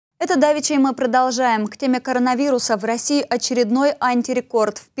Это давеча, и мы продолжаем. К теме коронавируса. В России очередной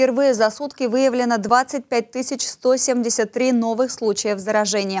антирекорд. Впервые за сутки выявлено 25 173 новых случаев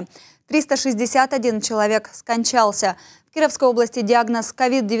заражения. 361 человек скончался. В Кировской области диагноз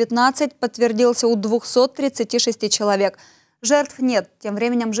COVID-19 подтвердился у 236 человек. Жертв нет. Тем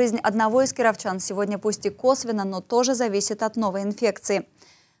временем жизнь одного из кировчан сегодня пусть и косвенно, но тоже зависит от новой инфекции.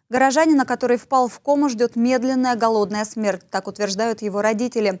 Горожанина, который впал в кому, ждет медленная голодная смерть, так утверждают его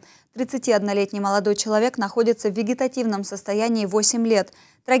родители. 31-летний молодой человек находится в вегетативном состоянии 8 лет.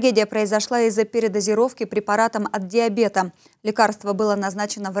 Трагедия произошла из-за передозировки препаратом от диабета. Лекарство было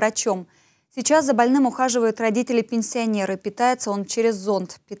назначено врачом. Сейчас за больным ухаживают родители-пенсионеры. Питается он через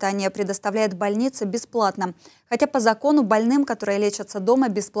зонд. Питание предоставляет больница бесплатно. Хотя по закону больным, которые лечатся дома,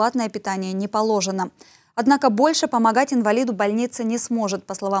 бесплатное питание не положено. Однако больше помогать инвалиду больница не сможет.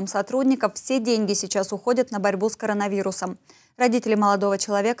 По словам сотрудников, все деньги сейчас уходят на борьбу с коронавирусом. Родители молодого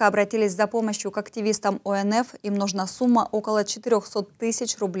человека обратились за помощью к активистам ОНФ. Им нужна сумма около 400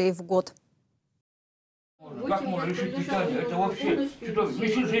 тысяч рублей в год. Как можно лишить питания? Это вообще что,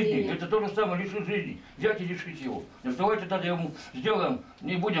 лишить жизни. Это то же самое, лишить жизни. Взять и лишить его. Давайте тогда ему сделаем,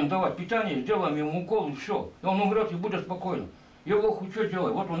 не будем давать питание, сделаем ему укол и все. И он умрет и будет спокойно. Его хоть что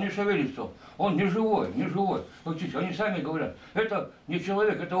делать? Вот он не шевелится. Он не живой, не живой. Они сами говорят, это не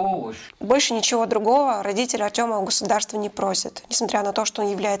человек, это овощ. Больше ничего другого родители Артема у государства не просят. Несмотря на то, что он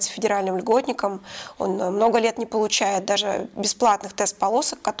является федеральным льготником, он много лет не получает даже бесплатных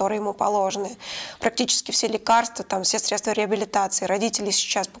тест-полосок, которые ему положены. Практически все лекарства, все средства реабилитации родители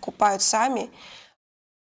сейчас покупают сами.